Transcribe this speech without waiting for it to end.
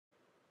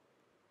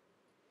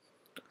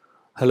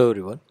Hello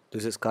everyone,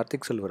 this is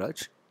Karthik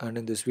Selvaraj, and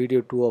in this video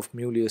 2 of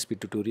Mule ESB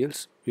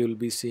Tutorials, we will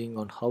be seeing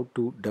on how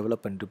to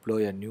develop and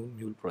deploy a new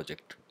Mule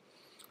project.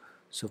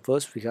 So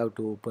first we have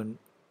to open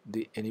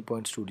the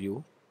Anypoint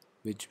Studio,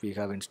 which we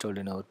have installed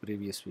in our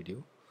previous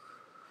video.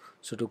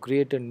 So to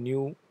create a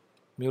new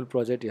Mule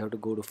project, you have to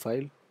go to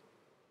File,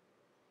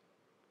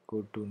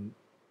 go to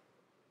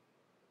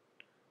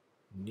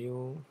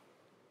New.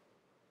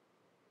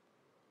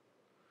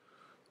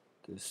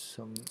 There's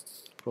some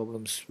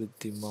problems with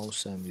the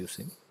mouse I'm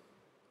using.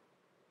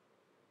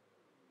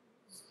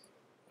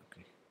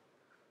 Okay,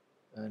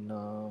 and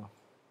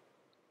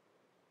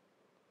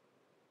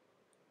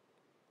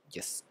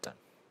yes, done.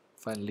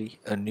 Finally,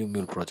 a new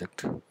Mule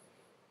project.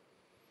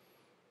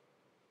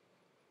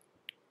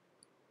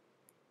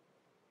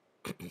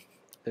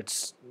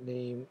 Let's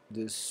name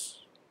this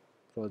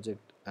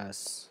project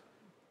as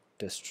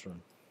test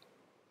run.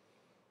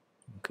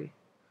 Okay,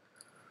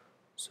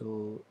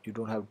 so you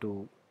don't have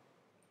to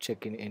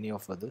check in any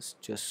of others,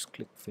 just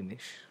click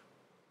finish.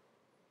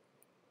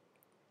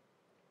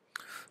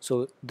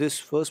 So this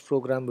first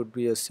program would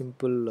be a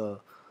simple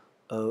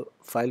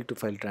file to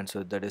file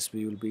transfer. That is,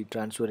 we will be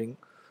transferring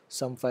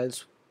some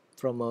files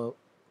from a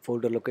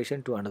folder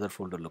location to another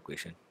folder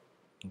location.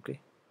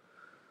 Okay,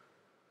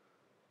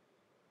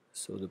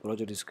 so the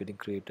project is getting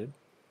created.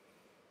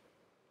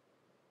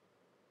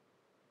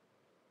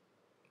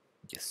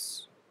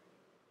 Yes,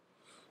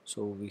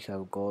 so we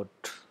have got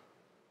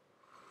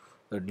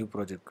a new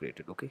project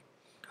created. Okay,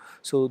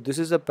 so this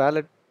is a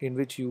palette in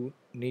which you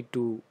need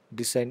to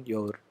design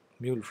your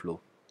mule flow.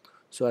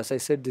 So as I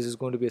said, this is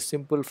going to be a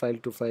simple file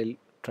to file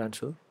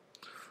transfer.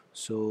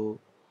 So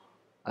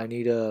I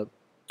need a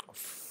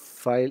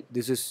file.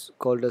 This is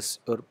called as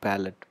your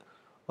palette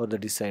or the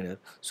designer.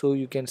 So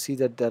you can see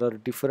that there are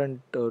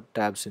different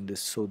tabs in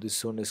this. So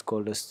this one is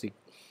called as the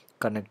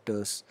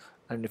connectors,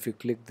 and if you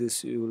click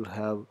this, you will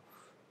have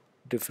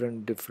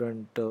different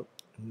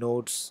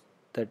nodes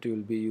that you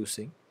will be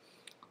using.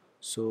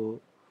 So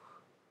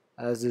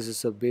as this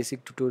is a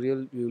basic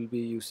tutorial, we will be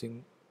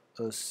using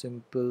a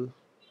simple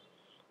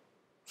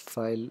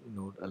file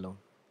node alone.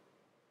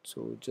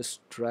 So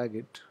just drag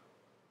it,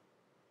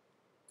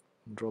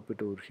 drop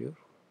it over here.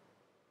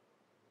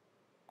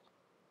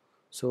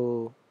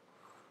 So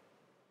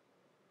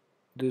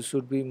this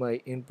would be my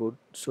input.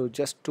 So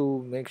just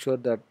to make sure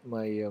that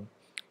my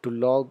to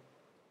log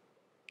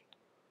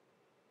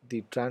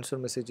the transfer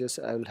messages,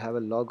 I will have a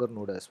logger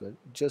node as well.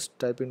 Just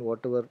type in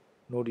whatever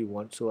node you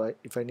want. So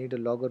if I need a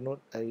logger node,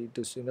 it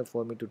is enough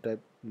for me to type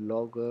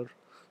logger.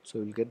 So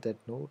you'll get that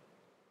node.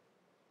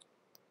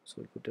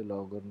 So I'll put a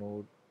logger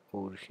node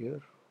over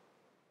here.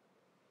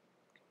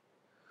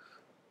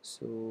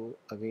 So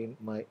again,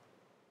 my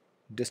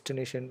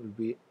destination will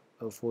be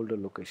a folder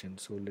location.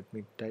 So let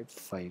me type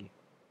file,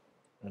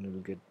 and you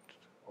will get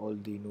all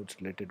the nodes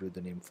related with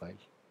the name file.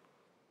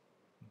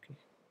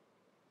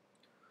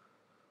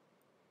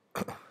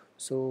 Okay,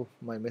 so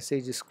my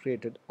message is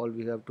created. All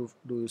we have to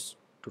do is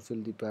to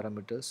fill the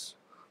parameters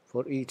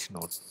for each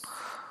node.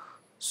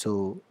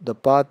 So the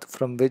path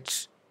from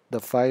which the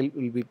file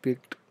will be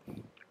picked.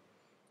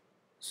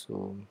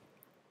 So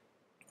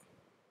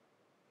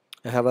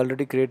I have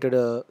already created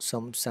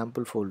some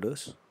sample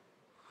folders.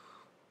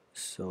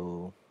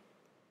 So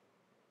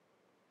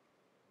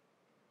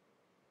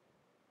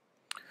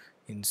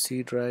in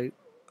C drive,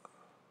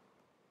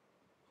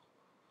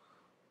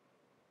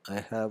 I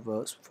have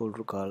a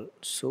folder called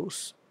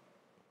source,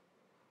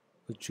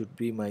 which should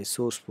be my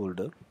source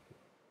folder.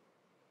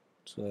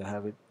 So I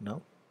have it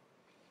now,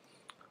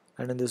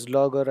 and in this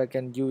logger I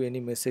can give any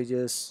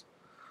messages,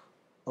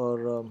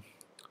 or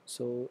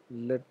so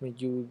let me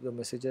give the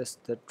messages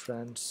that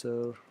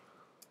transfer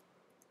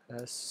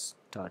has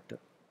started.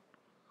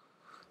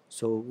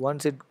 So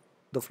once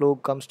the flow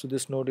comes to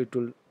this node, it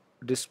will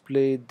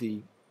display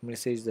the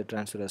message the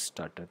transfer has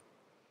started.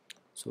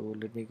 So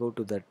let me go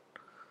to that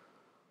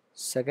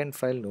second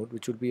file node,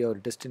 which would be our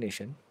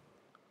destination.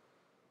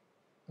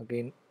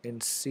 Again,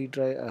 in C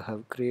drive I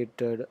have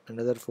created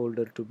another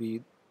folder to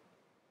be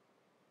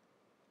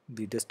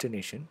the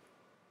destination.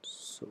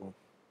 So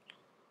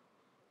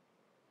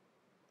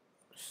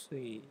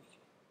C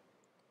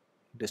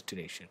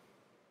destination.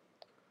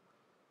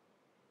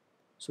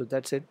 So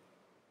that's it,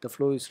 the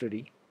flow is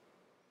ready,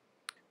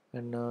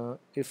 and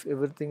if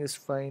everything is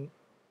fine,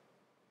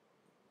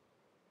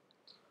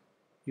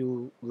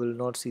 you will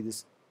not see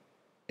this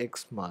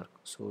X mark.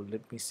 So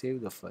let me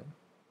save the file.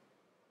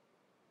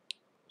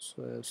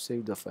 So I have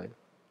saved the file.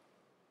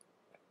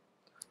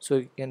 So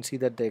you can see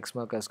that the X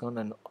mark has gone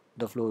and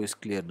the flow is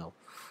clear now.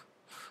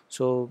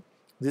 So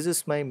this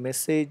is my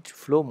message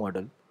flow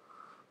model.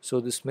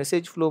 So this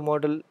message flow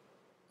model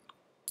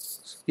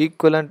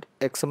equivalent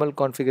XML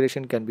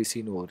configuration can be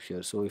seen over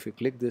here. So if you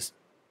click this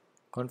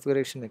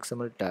configuration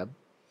XML tab,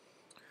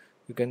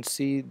 you can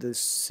see the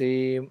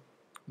same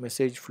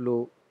message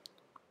flow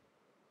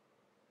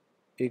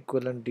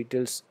equivalent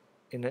details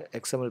in an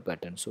XML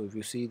pattern. So if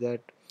you see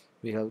that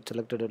we have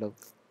selected a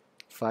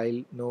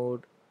file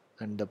node,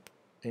 and the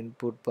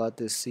input path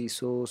is C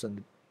source, and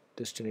the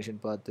destination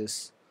path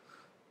is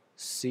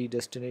see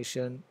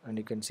destination, and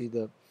you can see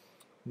the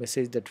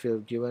message that we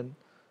have given.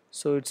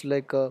 So it's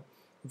like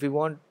if we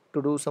want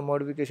to do some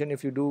modification,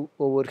 if you do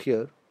over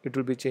here, it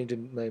will be changed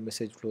in my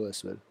message flow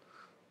as well.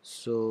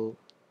 So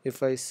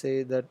if I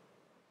say that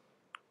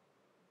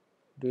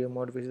do your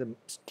modification,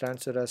 the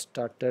transfer has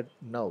started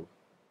now,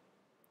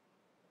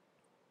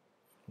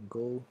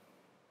 go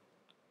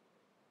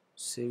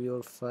save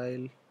your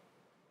file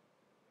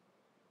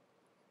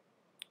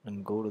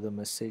and go to the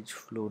message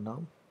flow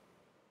now,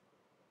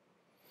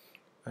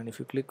 and if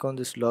you click on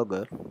this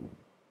logger,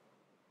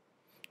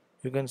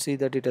 you can see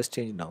that it has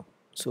changed now.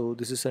 So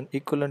this is an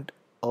equivalent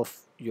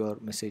of your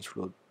message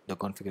flow, the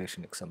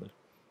configuration XML.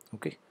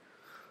 Okay,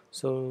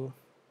 so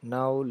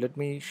now let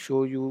me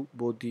show you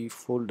both the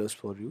folders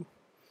for you.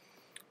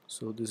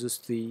 So this is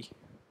the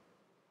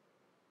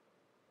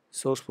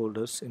source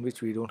folders in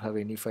which we don't have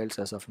any files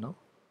as of now,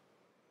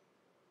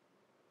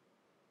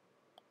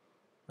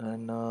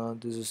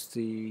 and this is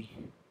the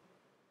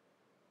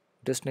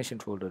destination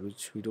folder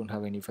which we don't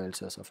have any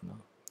files as of now.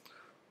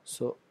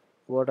 So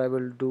what I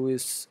will do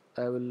is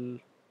I will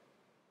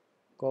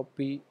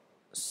copy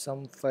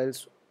some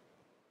files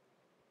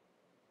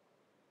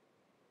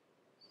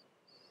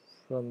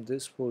from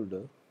this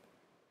folder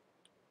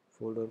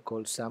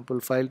called sample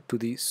file to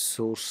the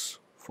source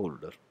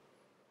folder.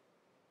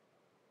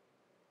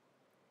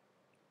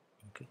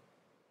 Okay,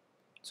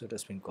 so it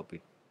has been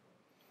copied.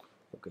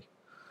 Okay,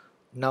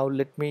 now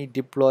let me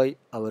deploy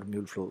our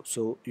mule flow.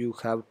 So you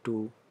have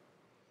to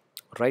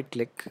right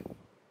click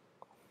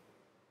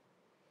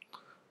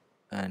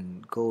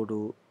and go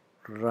to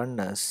run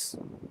as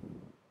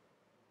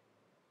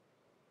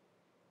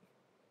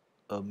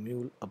a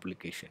mule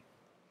application.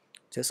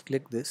 Just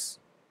click this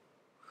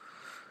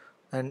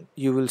and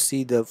you will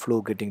see the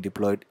flow getting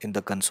deployed in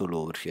the console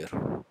over here.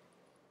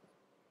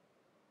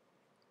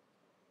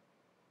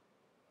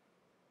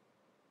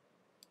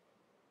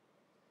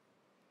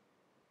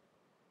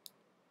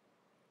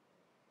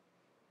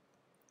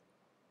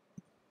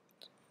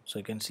 So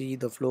you can see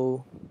the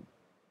flow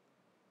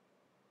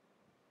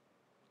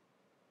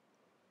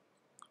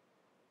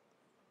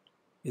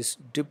is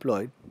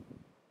deployed,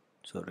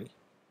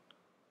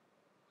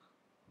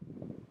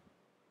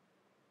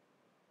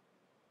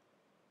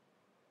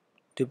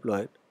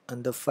 deployed,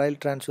 and the file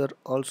transfer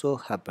also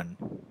happened.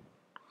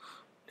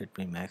 Let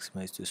me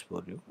maximize this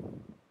for you.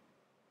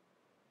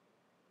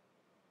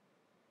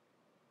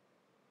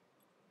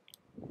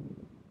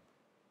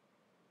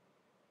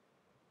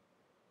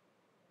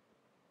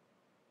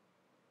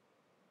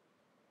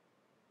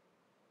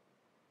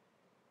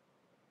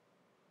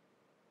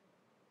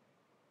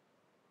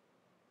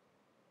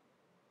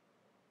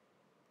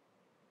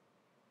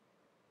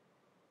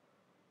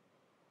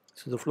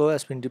 So the flow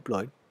has been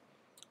deployed,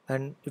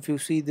 and if you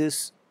see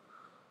this,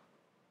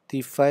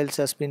 the files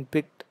has been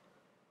picked,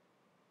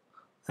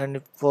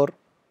 and for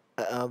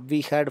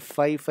we had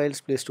 5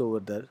 files placed over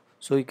there.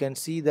 So you can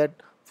see that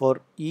for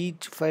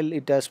each file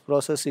it has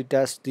processed, it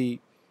has the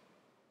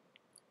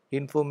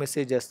info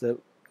message as the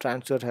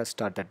transfer has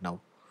started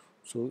now.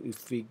 So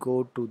if we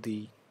go to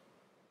the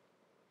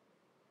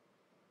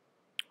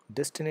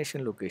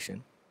destination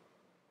location,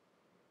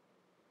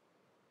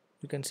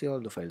 you can see all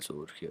the files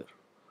over here,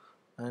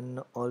 and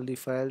all the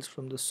files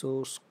from the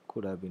source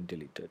could have been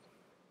deleted.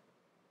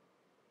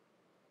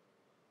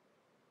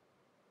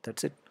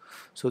 That's it.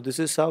 So this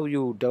is how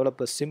you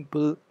develop a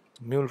simple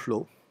mule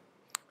flow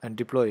and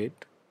deploy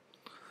it.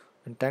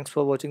 And thanks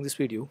for watching this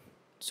video.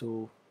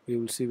 So we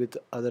will see with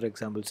other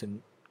examples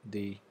in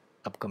the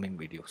upcoming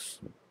videos.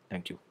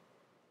 Thank you.